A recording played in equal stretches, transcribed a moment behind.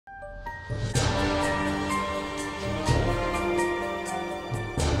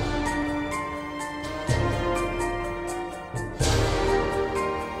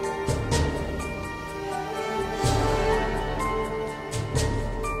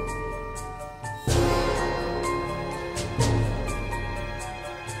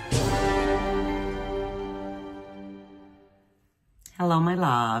Hello, my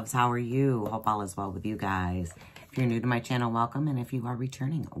loves. How are you? Hope all is well with you guys. If you're new to my channel, welcome. And if you are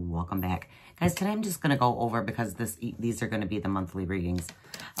returning, welcome back. Guys, today I'm just going to go over, because these are going to be the monthly readings.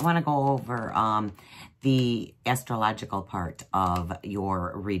 I want to go over the astrological part of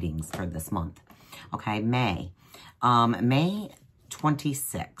your readings for this month. Okay, May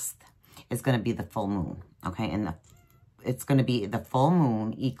 26th is going to be the full moon. Okay, and it's going to be the full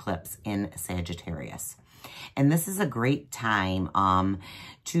moon eclipse in Sagittarius. And this is a great time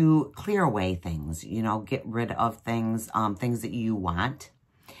to clear away things, you know, get rid of things, things that you want,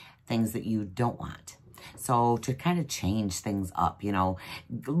 things that you don't want. So to kind of change things up, you know,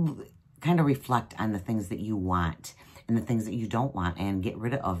 kind of reflect on the things that you want and the things that you don't want, and get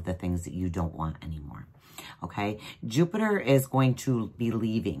rid of the things that you don't want anymore. Okay, Jupiter is going to be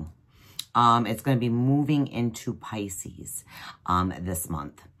leaving. It's going to be moving into Pisces this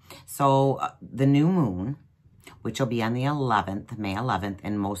month. So the new moon, which will be on the 11th, May 11th,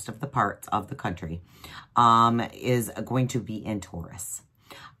 in most of the parts of the country, is going to be in Taurus.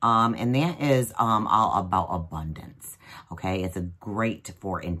 And that is all about abundance, okay? It's a great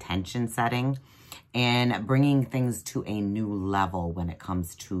for intention setting and bringing things to a new level when it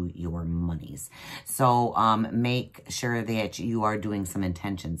comes to your monies. So make sure that you are doing some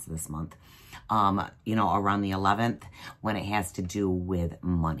intentions this month. You know, around the 11th, when it has to do with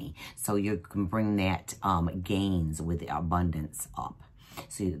money. So you can bring that gains with the abundance up.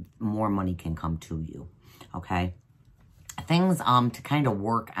 So more money can come to you, okay? Things to kind of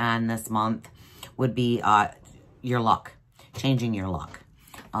work on this month would be your luck, changing your luck.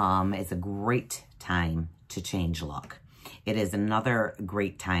 It's a great time to change luck. It is another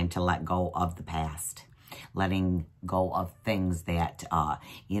great time to let go of the past. Letting go of things that,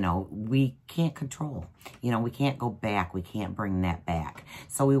 you know, we can't control. You know, we can't go back. We can't bring that back.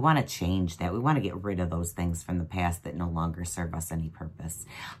 So we want to change that. We want to get rid of those things from the past that no longer serve us any purpose,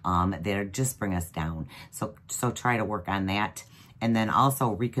 that just bring us down. So try to work on that. And then also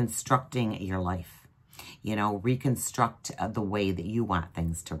reconstructing your life. You know, reconstruct the way that you want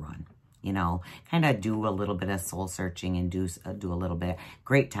things to run. You know, kind of do a little bit of soul searching and do a little bit.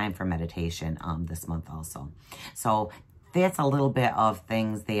 Great time for meditation this month also. So that's a little bit of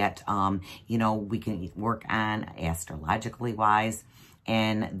things that, you know, we can work on astrologically wise.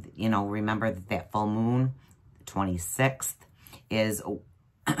 And, you know, remember that full moon, 26th, is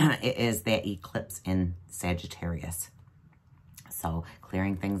that eclipse in Sagittarius. So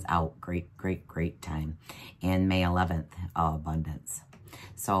clearing things out, great, great, great time. And May 11th, abundance.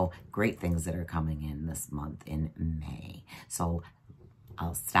 So great things that are coming in this month in May. So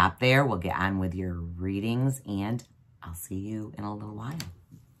I'll stop there. We'll get on with your readings, and I'll see you in a little while.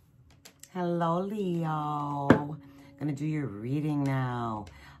 Hello, Leo. Gonna do your reading now.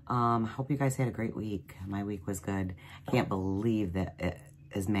 Hope you guys had a great week. My week was good. I can't believe that it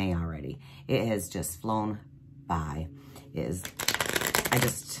is May already. It has just flown by.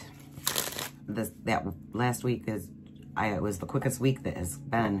 That last week it was the quickest week that has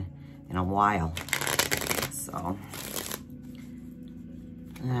been in a while. So, all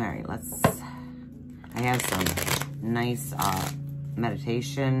right, I have some nice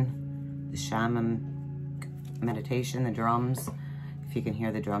meditation, the shaman meditation, the drums. If you can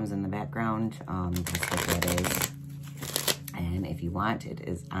hear the drums in the background, that's what that is. And if you want, it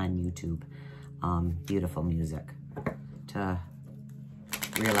is on YouTube. Beautiful music to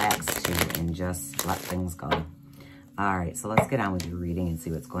relax to and just let things go. All right, so let's get on with your reading and see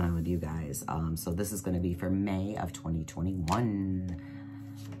what's going on with you guys. So this is going to be for May of 2021.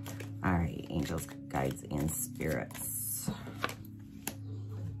 All right, angels, guides, and spirits.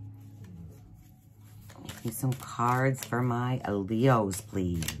 Give me some cards for my Leos,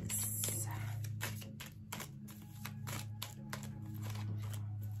 please.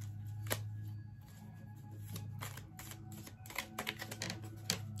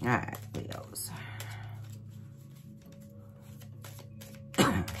 All right, Leos.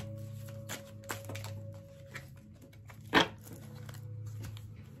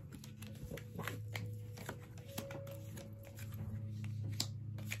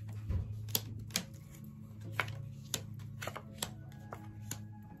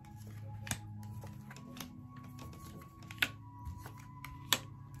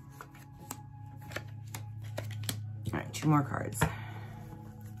 All right, 2 more cards.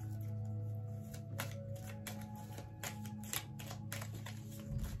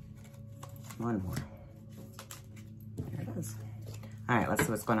 One more. There it is. All right, let's see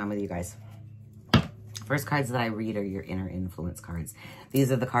what's going on with you guys. First cards that I read are your inner influence cards.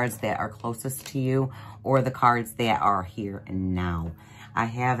 These are the cards that are closest to you, or the cards that are here and now. I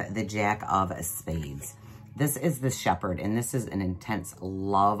have the Jack of Spades. This is the Shepherd, and this is an intense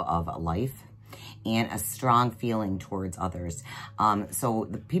love of life and a strong feeling towards others. So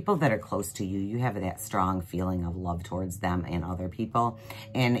the people that are close to you, you have that strong feeling of love towards them and other people.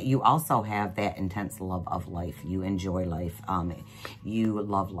 And you also have that intense love of life. You enjoy life. You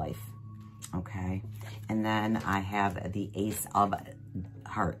love life. Okay. And then I have the Ace of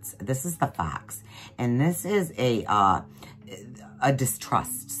Hearts. This is the Fox. And this is a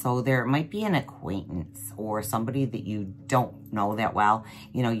distrust. So there might be an acquaintance or somebody that you don't know that well.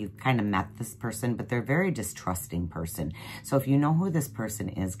 You know, you've kind of met this person, but they're a very distrusting person. So if you know who this person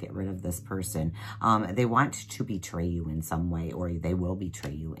is, get rid of this person. They want to betray you in some way, or they will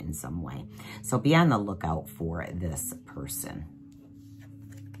betray you in some way. So be on the lookout for this person.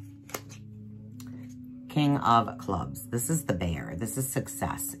 King of Clubs. This is the Bear. This is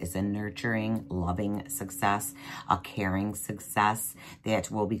success. It's a nurturing, loving success, a caring success that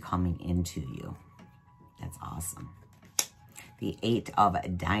will be coming into you. That's awesome. The Eight of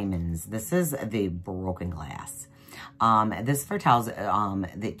Diamonds. This is the broken glass. This foretells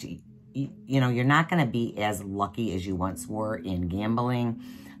that, you know, you're not going to be as lucky as you once were in gambling,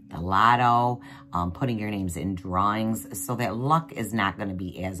 the lotto, putting your names in drawings, so that luck is not going to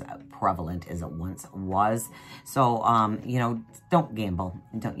be as prevalent as it once was. So, you know, don't gamble.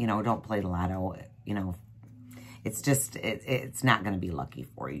 Don't play the lotto. You know, it's just, it's not going to be lucky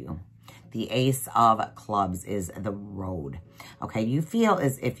for you. The Ace of Clubs is the Road. Okay, you feel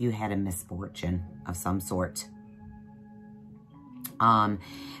as if you had a misfortune of some sort.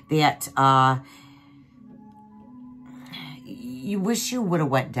 You wish you would have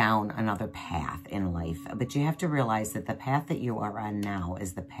went down another path in life, but you have to realize that the path that you are on now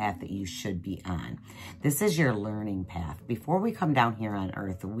is the path that you should be on. This is your learning path. Before we come down here on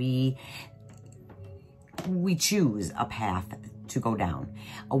earth, we choose a path to go down,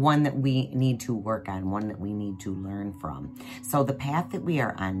 one that we need to work on, one that we need to learn from. So the path that we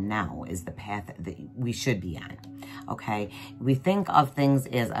are on now is the path that we should be on, okay? We think of things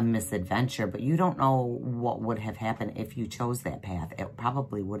as a misadventure, but you don't know what would have happened if you chose that path. It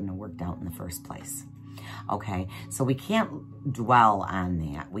probably wouldn't have worked out in the first place, okay? So we can't dwell on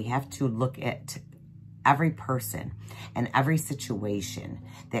that. We have to look at every person and every situation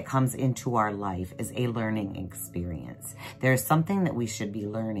that comes into our life is a learning experience. There's something that we should be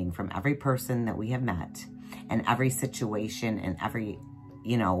learning from every person that we have met, and every situation and every,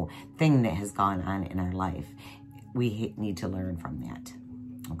 you know, thing that has gone on in our life. We need to learn from that,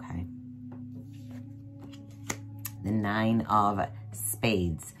 okay? The Nine of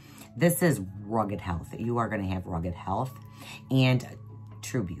Spades. This is rugged health. You are going to have rugged health and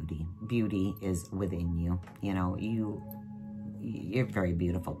true beauty. Beauty is within you. You know, you're a very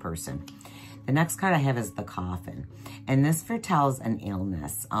beautiful person. The next card I have is the Coffin. And this foretells an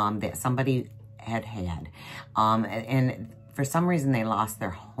illness that somebody had. And for some reason, they lost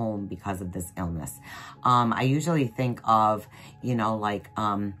their home because of this illness. I usually think of, you know, like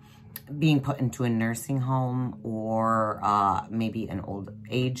being put into a nursing home, or maybe an old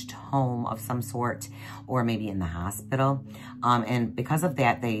aged home of some sort, or maybe in the hospital. And because of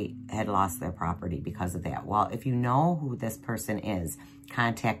that, they had lost their property because of that. Well, if you know who this person is,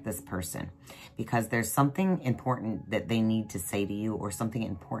 contact this person, because there's something important that they need to say to you, or something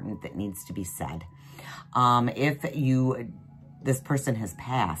important that needs to be said. If this person has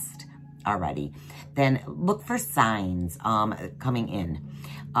passed already, then look for signs coming in,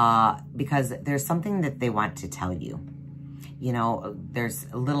 because there's something that they want to tell you. You know,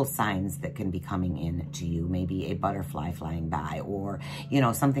 there's little signs that can be coming in to you, maybe a butterfly flying by, or, you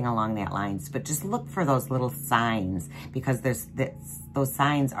know, something along that lines. But just look for those little signs, because those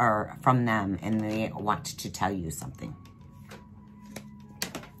signs are from them, and they want to tell you something.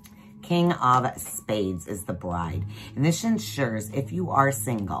 King of Spades is the Bride. And this ensures if you are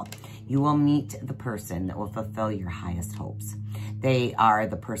single, you will meet the person that will fulfill your highest hopes. They are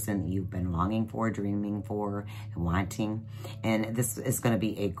the person that you've been longing for, dreaming for, and wanting. And this is going to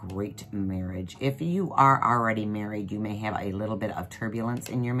be a great marriage. If you are already married, you may have a little bit of turbulence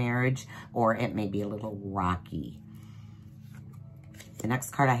in your marriage, or it may be a little rocky. The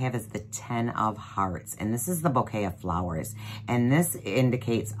next card I have is the Ten of Hearts, and this is the bouquet of flowers. And this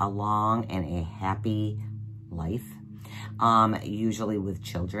indicates a long and a happy life, usually with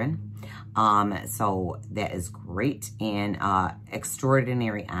children. So that is great, and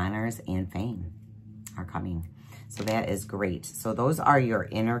extraordinary honors and fame are coming. So that is great. So those are your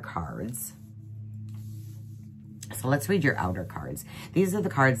inner cards. So let's read your outer cards. These are the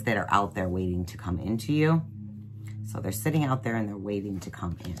cards that are out there waiting to come into you. So they're sitting out there and they're waiting to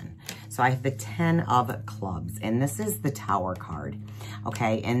come in. So I have the 10 of clubs, and this is the Tower card,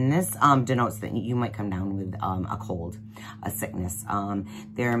 okay? And this denotes that you might come down with a cold, a sickness.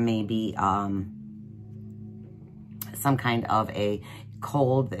 There may be some kind of a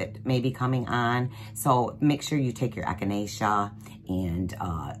cold that may be coming on. So make sure you take your echinacea and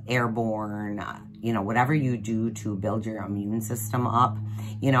airborne, you know, whatever you do to build your immune system up,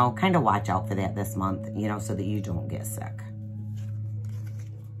 you know, kind of watch out for that this month, you know, so that you don't get sick.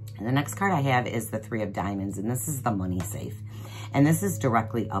 And the next card I have is the 3 of Diamonds, and this is the money safe. And this is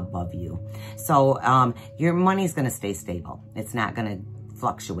directly above you. So your money's going to stay stable. It's not going to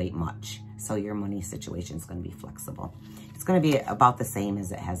fluctuate much. So your money situation is going to be flexible. It's going to be about the same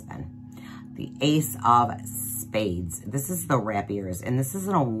as it has been. The Ace of Spades. This is the rapiers, and this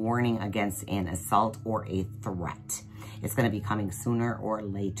isn't a warning against an assault or a threat. It's going to be coming sooner or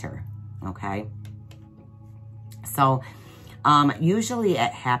later, okay? So usually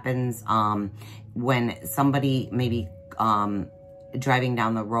it happens when somebody maybe driving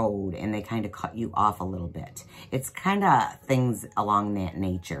down the road and they kind of cut you off a little bit. It's kind of things along that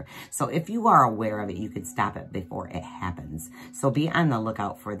nature. So if you are aware of it, you could stop it before it happens. So be on the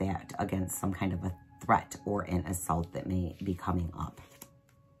lookout for that against some kind of a threat or an assault that may be coming up.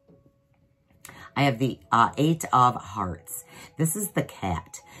 I have the 8 of Hearts. This is the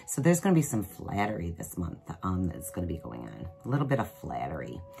Cat. So there's going to be some flattery this month that's going to be going on. A little bit of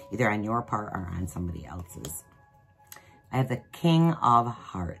flattery, either on your part or on somebody else's. I have the King of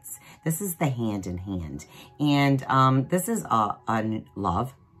Hearts. This is the hand in hand. And this is a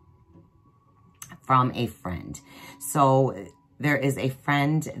love from a friend. So there is a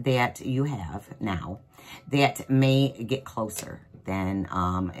friend that you have now that may get closer. Then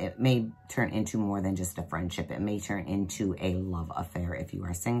it may turn into more than just a friendship. It may turn into a love affair if you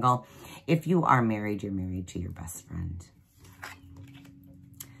are single. If you are married, you're married to your best friend.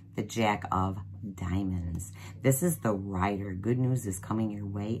 The Jack of Diamonds. This is the Rider. Good news is coming your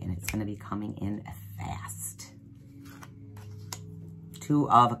way, and it's going to be coming in fast. 2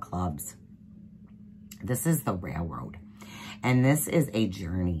 of Clubs. This is the Railroad. And this is a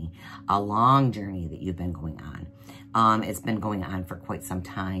journey, a long journey that you've been going on. It's been going on for quite some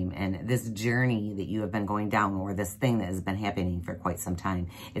time. And this journey that you have been going down, or this thing that has been happening for quite some time,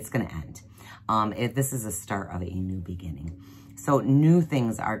 it's going to end. This is a start of a new beginning. So new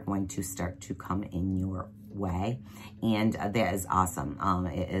things are going to start to come in your way. And that is awesome.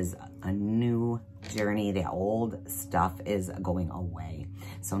 It is a new journey. The old stuff is going away.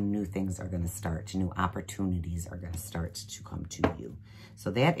 So new things are going to start. New opportunities are going to start to come to you.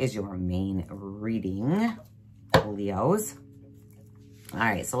 So that is your main reading, Leos. All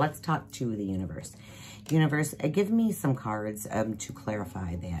right, so let's talk to the universe. Universe, give me some cards to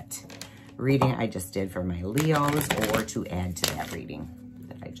clarify that reading I just did for my Leos, or to add to that reading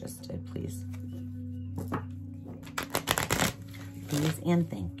that I just did, please. Please and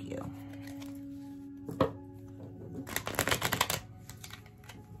thank you.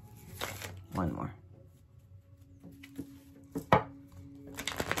 One more.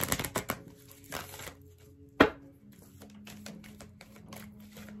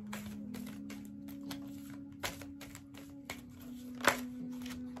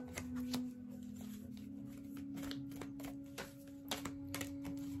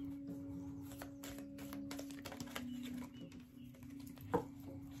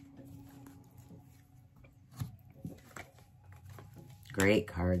 Great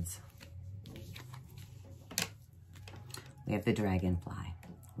cards. We have the Dragonfly.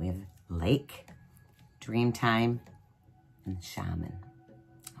 We have Lake, Dreamtime, and Shaman.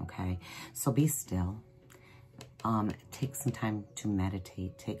 Okay, so be still. Take some time to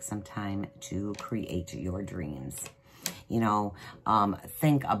meditate. Take some time to create your dreams. You know,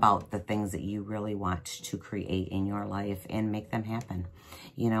 think about the things that you really want to create in your life and make them happen.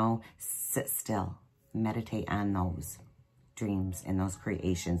 You know, sit still. Meditate on those dreams and those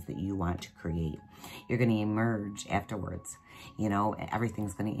creations that you want to create. You're going to emerge afterwards. You know,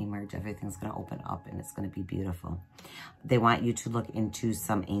 everything's going to emerge. Everything's going to open up, and it's going to be beautiful. They want you to look into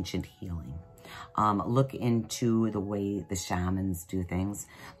some ancient healing. Look into the way the shamans do things.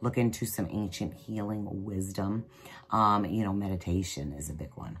 Look into some ancient healing wisdom. You know, meditation is a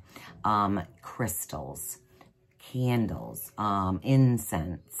big one. Crystals, candles,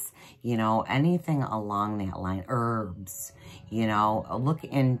 incense, you know, anything along that line, herbs, you know, look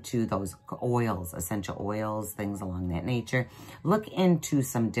into those oils, essential oils, things along that nature. Look into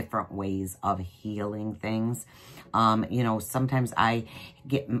some different ways of healing things. You know, sometimes I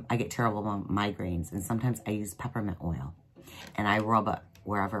get terrible migraines, and sometimes I use peppermint oil, and I rub it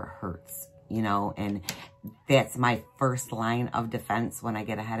wherever it hurts, you know, and that's my first line of defense when I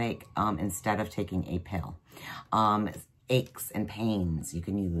get a headache, instead of taking a pill. Aches and pains, you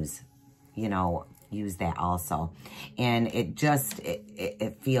can use, you know, use that also. And it just,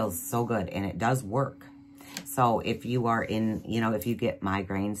 it feels so good, and it does work. So if you are in, you know, if you get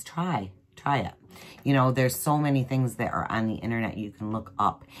migraines, try it. You know, there's so many things that are on the internet you can look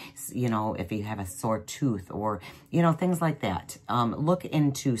up, you know, if you have a sore tooth or, you know, things like that. Look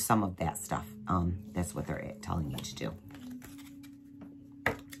into some of that stuff. That's what they're telling you to do.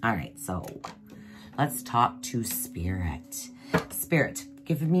 All right, so let's talk to Spirit. Spirit,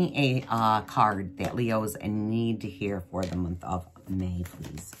 give me a card that Leos need to hear for the month of May,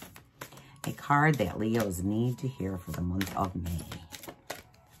 please. A card that Leos need to hear for the month of May.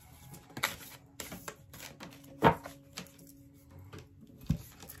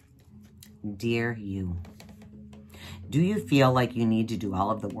 Dear you, do you feel like you need to do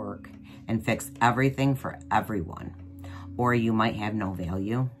all of the work and fix everything for everyone? Or you might have no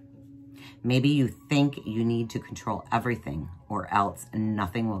value? Maybe you think you need to control everything, or else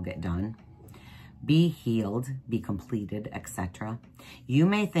nothing will get done. Be healed, be completed, etc. You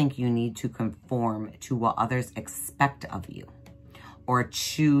may think you need to conform to what others expect of you, or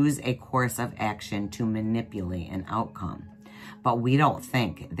choose a course of action to manipulate an outcome. But we don't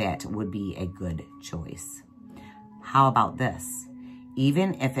think that would be a good choice. How about this?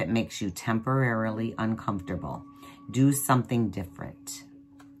 Even if it makes you temporarily uncomfortable, do something different.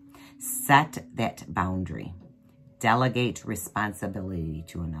 Set that boundary. Delegate responsibility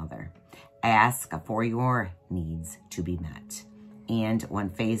to another. Ask for your needs to be met. And when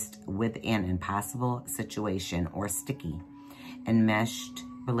faced with an impossible situation or sticky, enmeshed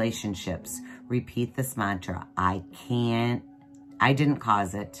relationships, repeat this mantra: I didn't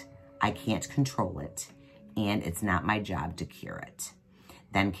cause it, I can't control it, and it's not my job to cure it.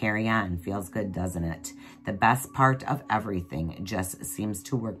 Then carry on. Feels good, doesn't it? The best part of everything just seems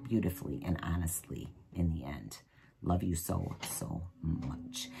to work beautifully and honestly in the end. Love you so, so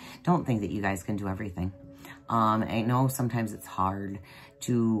much. Don't think that you guys can do everything. I know sometimes it's hard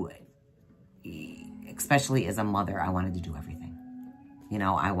to, especially as a mother, I wanted to do everything. You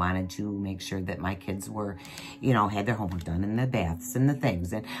know, I wanted to make sure that my kids were, you know, had their homework done and the baths and the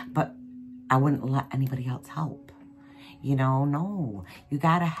things. But I wouldn't let anybody else help. You know, no. You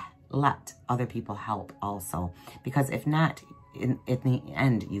got to let other people help also. Because if not, in the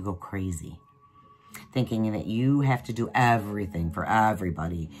end, you go crazy. Thinking that you have to do everything for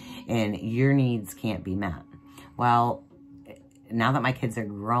everybody and your needs can't be met. Well, now that my kids are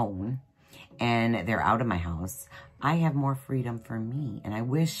grown and they're out of my house, I have more freedom for me. And I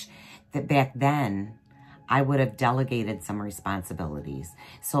wish that back then I would have delegated some responsibilities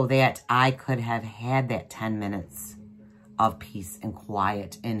so that I could have had that 10 minutes of peace and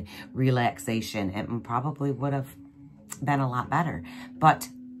quiet and relaxation. It probably would have been a lot better. But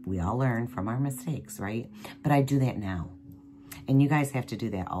we all learn from our mistakes, right? But I do that now. And you guys have to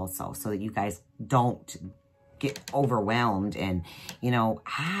do that also so that you guys don't get overwhelmed and, you know,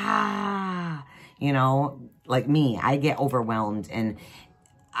 like me, I get overwhelmed and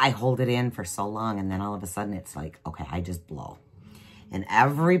I hold it in for so long. And then all of a sudden it's like, okay, I just blow. And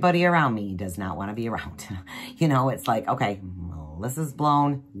everybody around me does not want to be around. You know, it's like, okay, Melissa's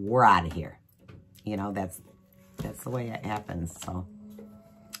blown. We're out of here. You know, that's the way it happens. So,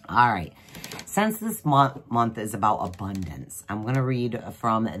 all right. Since this month is about abundance, I'm going to read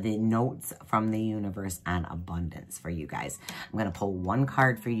from the notes from the universe on abundance for you guys. I'm going to pull one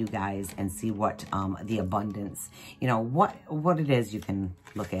card for you guys and see what the abundance, you know, what it is you can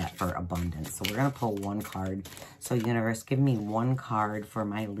look at for abundance. So we're going to pull one card. So universe, give me one card for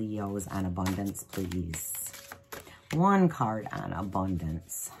my Leos on abundance, please. One card on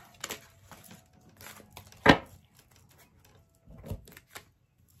abundance.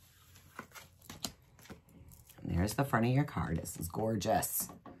 There's the front of your card. This is gorgeous.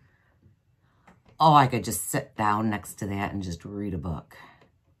 Oh, I could just sit down next to that and just read a book.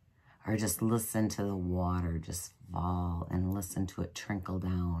 Or just listen to the water just fall and listen to it trickle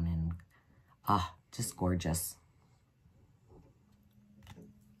down. And, just gorgeous.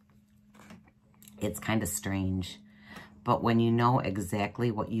 It's kind of strange. But when you know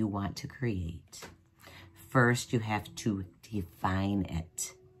exactly what you want to create, first you have to define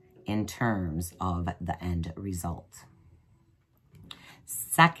it in terms of the end result.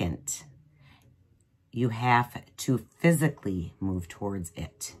 Second, you have to physically move towards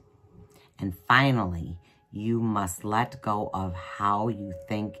it. And finally, you must let go of how you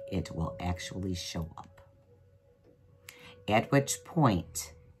think it will actually show up. At which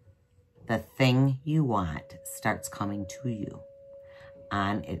point, the thing you want starts coming to you.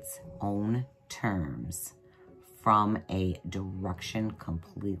 on its own terms from a direction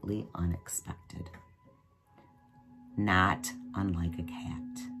completely unexpected. Not unlike a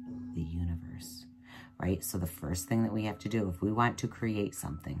cat, the universe, right? So the first thing that we have to do, if we want to create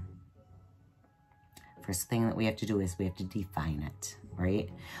something, first thing that we have to do is we have to define it, right?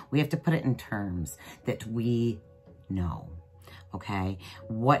 We have to put it in terms that we know, okay?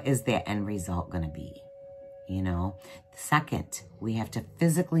 What is that end result going to be? You know, second, we have to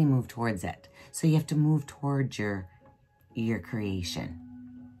physically move towards it. So you have to move towards your creation,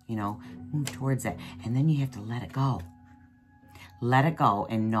 you know, move towards it. And then you have to let it go. Let it go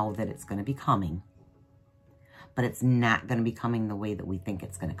and know that it's going to be coming, but it's not going to be coming the way that we think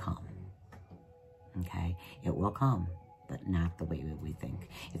it's going to come. Okay, it will come, but not the way that we think.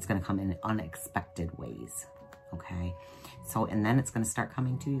 It's going to come in unexpected ways. Okay, so, and then it's going to start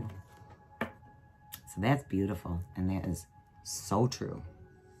coming to you. So that's beautiful, and that is so true.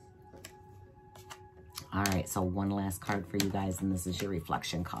 All right, so one last card for you guys, and this is your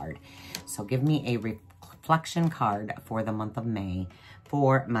reflection card. So give me a reflection card for the month of May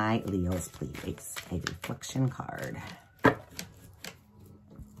for my Leos, please. A reflection card.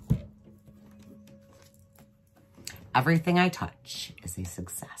 Everything I touch is a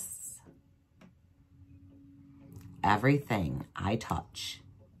success. Everything I touch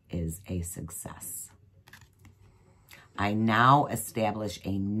is a success. I now establish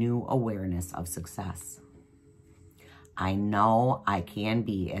a new awareness of success. I know I can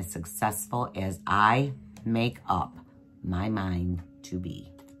be as successful as I make up my mind to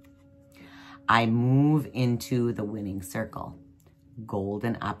be. I move into the winning circle.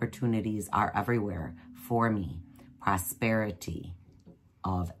 Golden opportunities are everywhere for me. Prosperity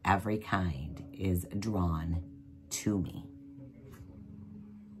of every kind is drawn to me.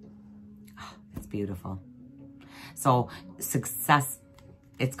 Oh, it's beautiful. So success,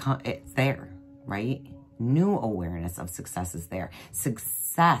 it's there, right? New awareness of success is there.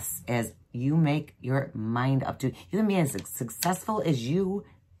 Success as you make your mind up to. You can be as successful as you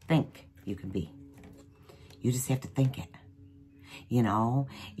think you can be. You just have to think it. You know,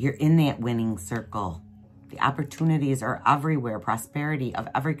 you're in that winning circle. The opportunities are everywhere. Prosperity of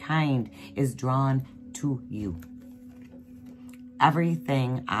every kind is drawn to you.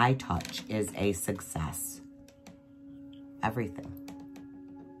 Everything I touch is a success. Everything.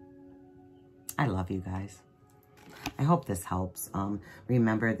 I love you guys. I hope this helps.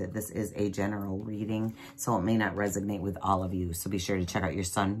 Remember that this is a general reading, so it may not resonate with all of you. So be sure to check out your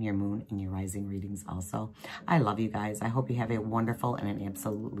sun, your moon, and your rising readings also. I love you guys. I hope you have a wonderful and an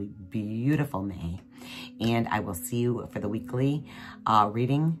absolutely beautiful May. And I will see you for the weekly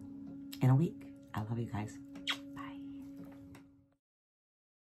reading in a week. I love you guys.